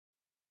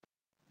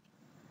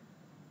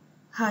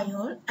Hi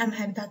all, I'm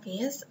Haritha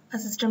KS,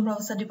 Assistant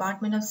Professor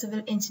Department of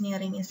Civil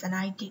Engineering is an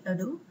IT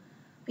Edu.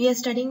 We are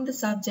studying the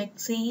subject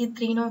CE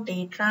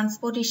 308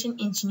 Transportation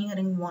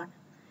Engineering 1,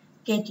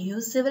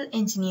 KTU Civil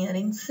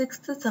Engineering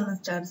 6th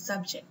semester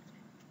subject.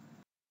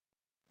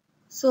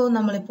 So,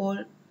 നമ്മളിപ്പോൾ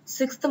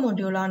 6th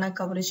module ആണ്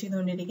cover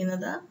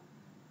ചെയ്തുകൊണ്ടിരിക്കുന്നത്.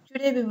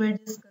 Today we will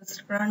discuss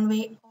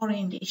runway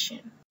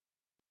orientation.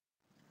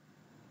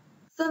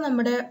 So,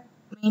 നമ്മുടെ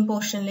main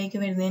portionലേക്ക്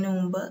വരുന്നതിന്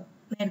മുമ്പ്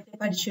നേരത്തെ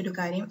പഠിച്ചൊരു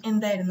കാര്യം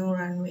എന്തായിരുന്നു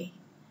runway?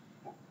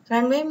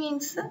 Runway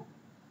means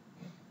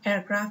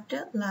aircraft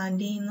land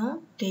ചെയ്യുന്നു,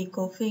 take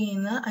off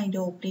ചെയ്യുന്ന അതിൻ്റെ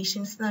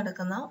operations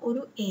നടക്കുന്ന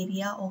ഒരു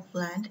area of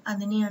land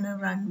അതിനെയാണ്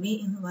runway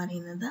എന്ന്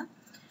പറയുന്നത്.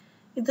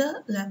 ഇത്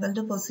leveled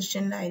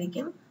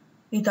പൊസിഷനിലായിരിക്കും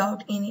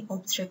without any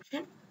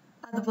obstruction.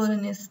 അതുപോലെ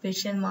തന്നെ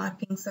special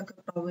markings ഒക്കെ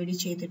provide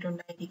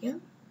ചെയ്തിട്ടുണ്ടായിരിക്കും.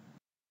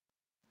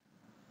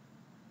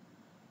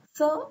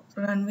 So,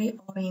 runway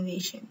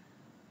orientation.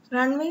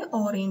 Runway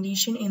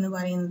orientation എന്ന്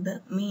പറയുന്നത്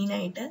മെയിൻ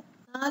ആയിട്ട്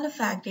 4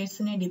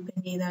 ഫാക്ടേഴ്സിനെ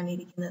ഡിപ്പെൻഡ് ചെയ്താണ്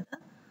ഇരിക്കുന്നത്.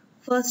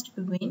 First,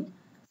 wind.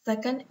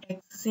 Second,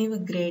 excessive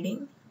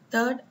grading.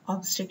 Third,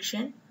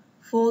 obstruction.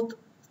 Fourth,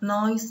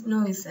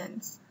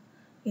 nuisance.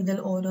 ഇതിൽ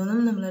ഓരോന്നും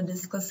നമ്മൾ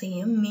ഡിസ്കസ്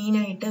ചെയ്യും. മെയിൻ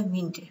ആയിട്ട്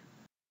wind.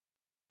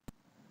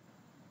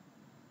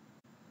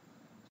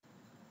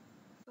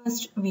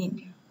 First, wind.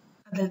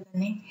 അതിൽ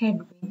തന്നെ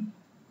headwind.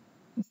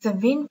 It's a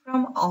wind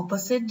from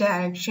opposite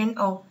direction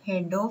of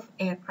head of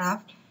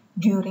aircraft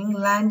during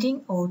landing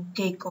or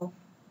takeoff.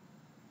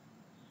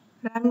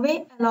 Runway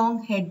along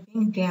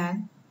headwind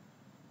grant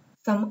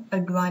some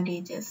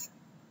advantages.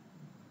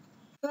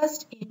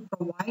 First, it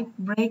provides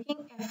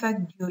braking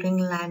effect during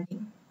landing.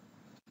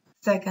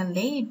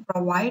 Secondly, it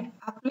provides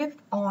uplift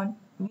on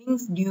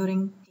wings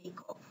during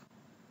takeoff.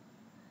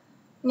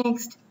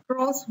 Next,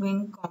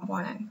 crosswind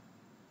component.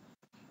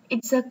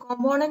 It's a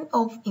component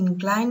of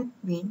inclined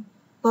wind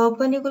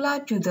perpendicular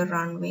to the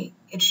runway.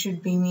 It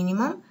should be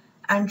minimum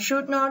and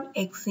should not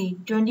exceed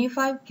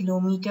 25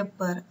 km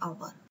per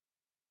hour.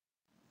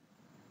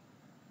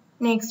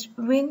 Next,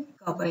 wind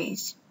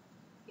coverage.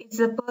 It's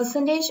a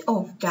percentage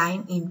of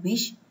time in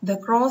which the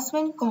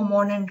crosswind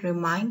component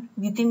remains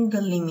within the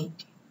limit.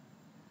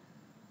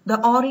 The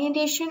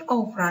orientation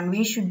of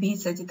runway should be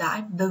such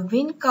that the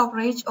wind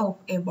coverage of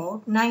about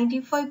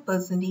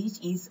 95%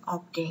 is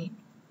obtained.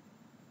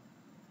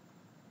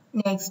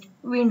 Next,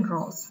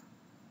 windrows.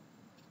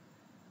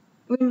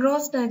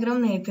 Windrows diagram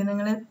നേരത്തെ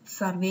നിങ്ങൾ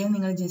survey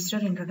നിങ്ങൾ just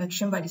ഒരു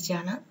introduction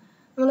പഠിച്ചാണ്.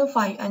 നമ്മൾ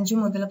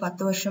 5 മുതൽ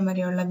 10 വർഷം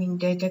വരെയുള്ള wind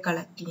data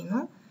collect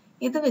ചെയ്യുന്നു.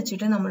 ഇത്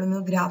വെച്ചിട്ട് നമ്മളൊന്ന്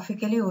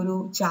ഗ്രാഫിക്കലി ഒരു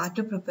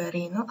ചാർട്ട് പ്രിപ്പയർ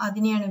ചെയ്യുന്നു.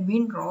 അതിനെയാണ്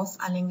വിൻഡ് റോസ്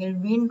അല്ലെങ്കിൽ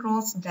വിൻഡ്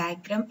റോസ്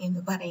ഡയഗ്രാം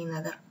എന്ന്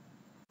പറയുന്നത്.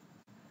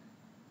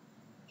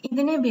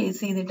 ഇതിനെ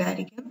ബേസ്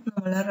ചെയ്തിട്ടായിരിക്കും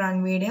നമ്മൾ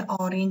റൺവേയുടെ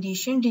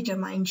ഓറിയന്റേഷൻ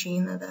ഡിറ്റർമൈൻ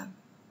ചെയ്യുന്നത്.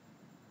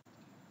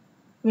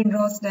 വിൻഡ്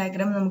റോസ്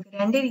ഡയഗ്രാം നമുക്ക്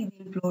രണ്ട്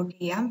രീതിയിൽ പ്ലോട്ട്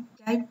ചെയ്യാം.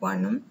 Type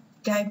 1ഉം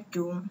type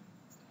 2ഉം.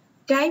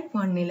 ടൈപ്പ്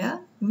 1ൽ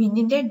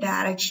വിൻഡിന്റെ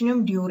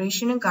ഡയറക്ഷനും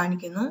ഡ്യൂറേഷനും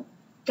കാണിക്കുന്നു.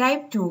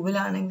 ടൈപ്പ്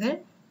 2വിലാണെങ്കിൽ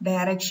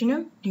ഡയറക്ഷനും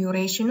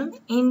ഡ്യൂറേഷനും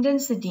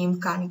ഇന്റൻസിറ്റിയും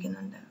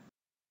കാണിക്കുന്നുണ്ട്.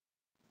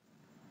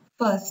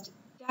 First,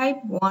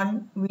 type 1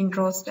 wind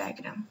rose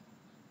diagram.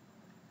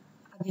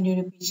 അതിൻ്റെ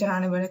ഒരു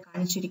പിക്ചറാണ് ഇവിടെ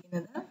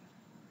കാണിച്ചിരിക്കുന്നത്.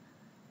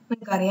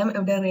 നിങ്ങൾക്കറിയാം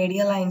ഇവിടെ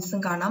റേഡിയൽ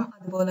ലൈൻസും കാണാം,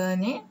 അതുപോലെ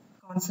തന്നെ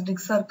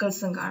കോൺസെൻട്രിക്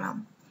സർക്കിൾസും കാണാം.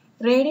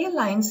 റേഡിയൽ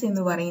ലൈൻസ്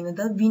എന്ന്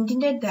പറയുന്നത്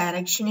വിൻഡിന്റെ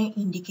ഡയറക്ഷനെ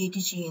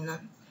ഇൻഡിക്കേറ്റ് ചെയ്യുന്നു.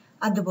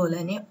 അതുപോലെ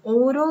തന്നെ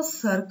ഓരോ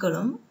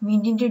സർക്കിളും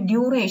വിൻഡിന്റെ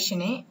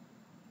ഡ്യൂറേഷനെ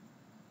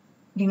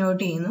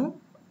ഡിനോട്ട് ചെയ്യുന്നു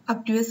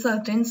up to a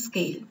certain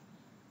scale.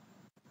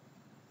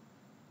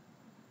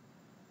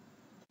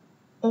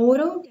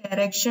 ഓരോ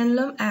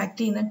ഡയറക്ഷനിലും ആക്ട്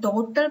ചെയ്യുന്ന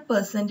ടോട്ടൽ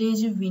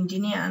പെർസെൻറ്റേജ്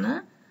വിൻഡിനെയാണ്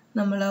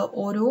നമ്മൾ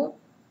ഓരോ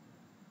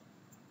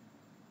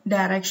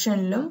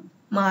ഡയറക്ഷനിലും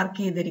മാർക്ക്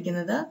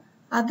ചെയ്തിരിക്കുന്നത്.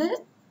 അത്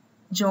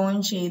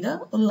ജോയിൻ ചെയ്ത്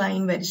ഒരു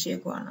ലൈൻ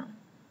വരച്ചേക്കുവാണ്.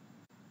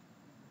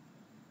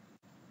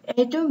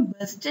 ഏറ്റവും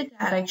ബെസ്റ്റ്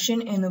ഡയറക്ഷൻ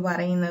എന്ന്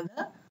പറയുന്നത്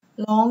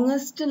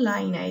ലോങ്സ്റ്റ്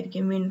ലൈൻ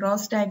ആയിരിക്കും. വിൻഡ്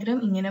റോസ് ഡയഗ്രാം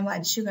ഇങ്ങനെ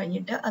വരച്ചു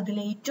കഴിഞ്ഞിട്ട് അതിൽ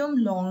ഏറ്റവും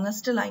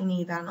ലോങ്സ്റ്റ് ലൈൻ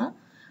ഏതാണോ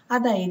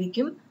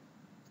അതായിരിക്കും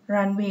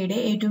റൺവേയുടെ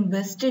ഏറ്റവും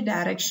ബെസ്റ്റ്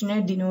ഡയറക്ഷനെ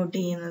ഡിനോട്ട്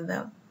ചെയ്യുന്നത്.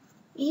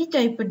 ഈ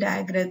ടൈപ്പ്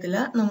ഡയഗ്രത്തിൽ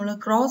നമ്മൾ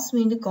ക്രോസ്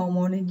വിൻഡ്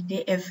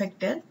കോമ്പോണന്റിന്റെ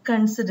എഫക്റ്റ്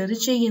കൺസിഡർ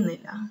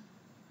ചെയ്യുന്നില്ല.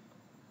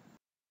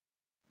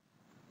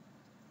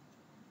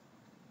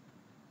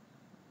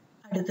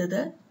 അടുത്തത്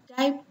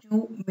ടൈപ്പ്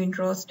 2 വിൻഡ്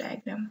റോസ്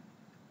ഡയഗ്രാം.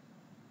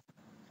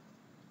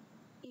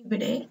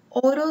 ഇവിടെ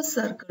ഓരോ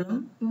സർക്കിളും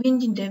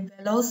വിൻഡിന്റെ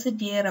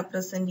വെലോസിറ്റിയെ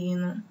റെപ്രസെന്റ്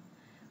ചെയ്യുന്നു.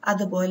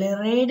 അതുപോലെ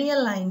റേഡിയൽ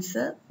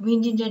ലൈൻസ്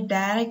വിൻഡിന്റെ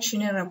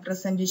ഡയറക്ഷനെ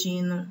റെപ്രസെന്റ്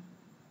ചെയ്യുന്നു.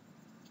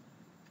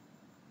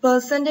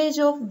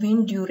 പെർസെൻറ്റേജ് ഓഫ്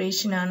വിൻഡ്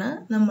ഡ്യൂറേഷൻ ആണ്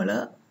നമ്മൾ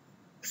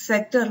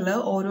സെക്ടറിൽ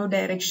ഓരോ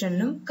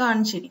ഡയറക്ഷനിലും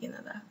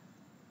കാണിച്ചിരിക്കുന്നത്.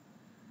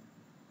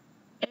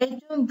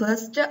 ഏറ്റവും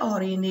ബെസ്റ്റ്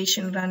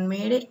ഓറിയന്റേഷൻ,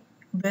 റൺവേയുടെ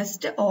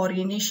ബെസ്റ്റ്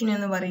ഓറിയന്റേഷൻ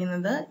എന്ന്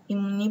പറയുന്നത്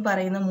ഇനി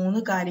പറയുന്ന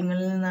 3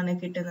 കാര്യങ്ങളിൽ നിന്നാണ്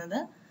കിട്ടുന്നത്.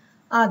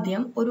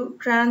 ആദ്യം ഒരു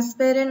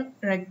ട്രാൻസ്പെറന്റ്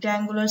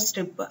റെക്ടാങ്കുലർ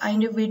സ്ട്രിപ്പ്,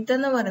 അതിന്റെ വിഡ്ത്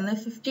എന്ന് പറയുന്നത്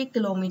 50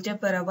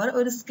 km/h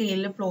ഒരു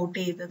സ്കെയിലിൽ പ്ലോട്ട്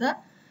ചെയ്തത്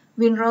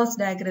വിൻഡ് റോസ്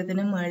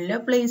ഡയഗ്രത്തിന് മുകളിൽ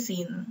പ്ലേസ്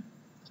ചെയ്യുന്നു.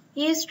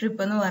 ഈ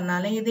സ്ട്രിപ്പ് എന്ന്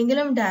പറഞ്ഞാൽ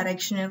ഏതെങ്കിലും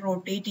ഡയറക്ഷനിൽ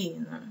റൊട്ടേറ്റ്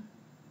ചെയ്യുന്നതാണ്.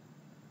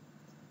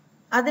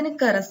 അതിന്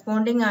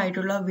കറസ്പോണ്ടിങ്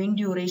ആയിട്ടുള്ള വിൻഡ്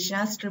ഡ്യൂറേഷൻ,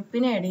 ആ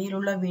സ്ട്രിപ്പിന്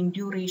ഇടയിലുള്ള വിൻഡ്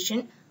ഡ്യൂറേഷൻ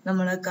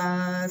നമ്മൾ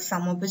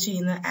സമപ്പ്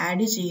ചെയ്യുന്നു,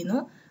 ആഡ് ചെയ്യുന്നു.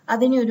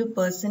 അതിനെ ഒരു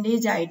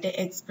പെർസെൻറ്റേജ് ആയിട്ട്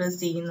എക്സ്പ്രസ്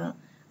ചെയ്യുന്നു.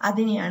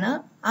 അതിനെയാണ്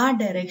ആ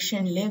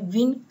ഡയറക്ഷനിലെ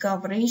വിൻഡ്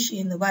കവറേജ്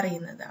എന്ന്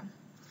പറയുന്നത്.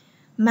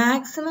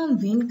 മാക്സിമം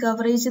വിൻഡ്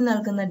കവറേജ്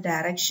നൽകുന്ന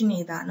ഡയറക്ഷൻ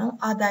ഏതാണോ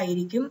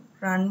അതായിരിക്കും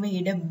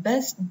റൺവേയുടെ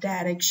ബെസ്റ്റ്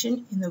ഡയറക്ഷൻ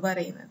എന്ന്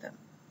പറയുന്നത്.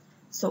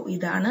 സോ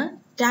ഇതാണ്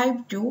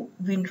ടൈപ്പ് 2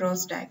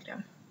 വിൻഡ്രോസ്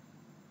ഡയഗ്രാം.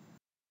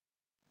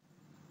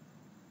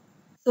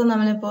 സോ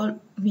നമ്മളിപ്പോൾ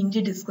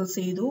വിൻഡ് ഡിസ്കസ്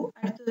ചെയ്തു.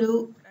 അടുത്തൊരു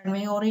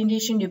റൺവേ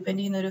ഓറിയന്റേഷൻ ഡിപ്പെൻഡ്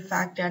ചെയ്യുന്ന ഒരു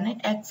ഫാക്റ്റ് ആണ്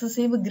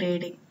എക്സസീവ്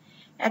ഗ്രേഡിംഗ്.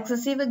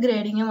 എക്സസീവ്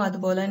ഗ്രേഡിങ്ങും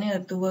അതുപോലെ തന്നെ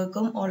എർത്ത്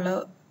വർക്കും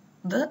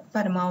ഉള്ളത്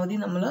പരമാവധി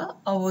നമ്മൾ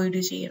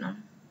അവോയ്ഡ് ചെയ്യണം.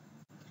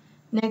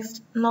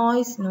 Next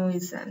noise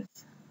nuisance.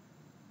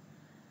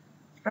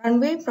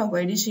 Runway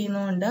provide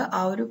ചെയ്യുന്നതുകൊണ്ട്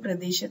ആ ഒരു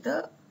പ്രദേശത്ത്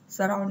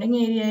സറൗണ്ടിങ്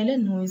ഏരിയയിൽ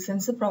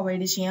ന്യൂയിസൻസ്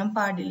പ്രൊവൈഡ് ചെയ്യാൻ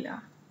പാടില്ല.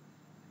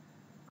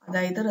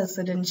 അതായത്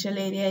റെസിഡൻഷ്യൽ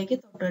ഏരിയയ്ക്ക്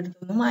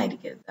തൊട്ടടുത്തൊന്നും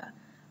ആയിരിക്കരുത്.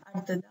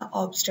 അടുത്തത്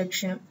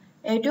ഒബ്സ്ട്രക്ഷൻ.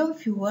 ഏറ്റവും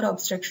ഫ്യൂവർ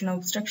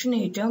ഒബ്സ്ട്രക്ഷൻ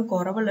ഏറ്റവും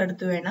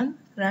കുറവുള്ളിടത്ത് വേണം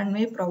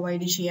റൺവേ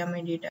പ്രൊവൈഡ് ചെയ്യാൻ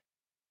വേണ്ടിയിട്ട്.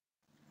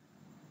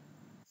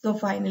 സോ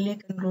ഫൈനലി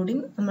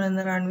കൺക്ലൂഡിങ്, നമ്മൾ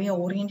ഇന്ന് റൺവേ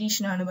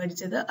ഓറിയന്റേഷൻ ആണ്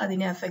പഠിച്ചത്.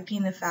 അതിനെ അഫക്ട്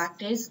ചെയ്യുന്ന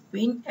factors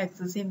wind,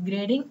 excessive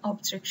grading,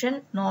 obstruction,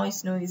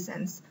 noise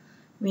nuisance.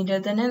 വിൻഡിൽ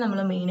തന്നെ നമ്മൾ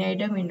മെയിൻ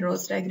ആയിട്ട്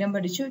വിൻഡ്രോസ് ഡയഗ്രാം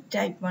പഠിച്ചു,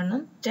 ടൈപ്പ്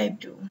 1ഉം ടൈപ്പ്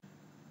 2ഉം.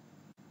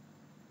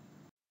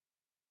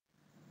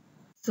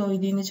 സോ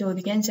ഇതിൽ നിന്ന്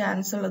ചോദിക്കാൻ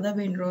ചാൻസ് ഉള്ളത്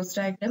വിൻഡ്രോസ്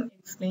ഡയഗ്രാം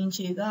എക്സ്പ്ലെയിൻ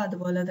ചെയ്യുക,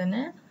 അതുപോലെ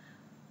തന്നെ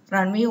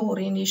റൺവേ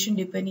ഓറിയന്റേഷൻ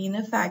ഡിപ്പെൻഡ്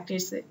ചെയ്യുന്ന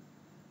ഫാക്ടേഴ്സ്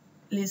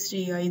ലിസ്റ്റ്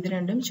ചെയ്യുക. ഇത്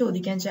രണ്ടും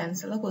ചോദിക്കാൻ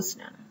ചാൻസ് ഉള്ള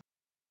ക്വസ്റ്റ്യൻ ആണ്.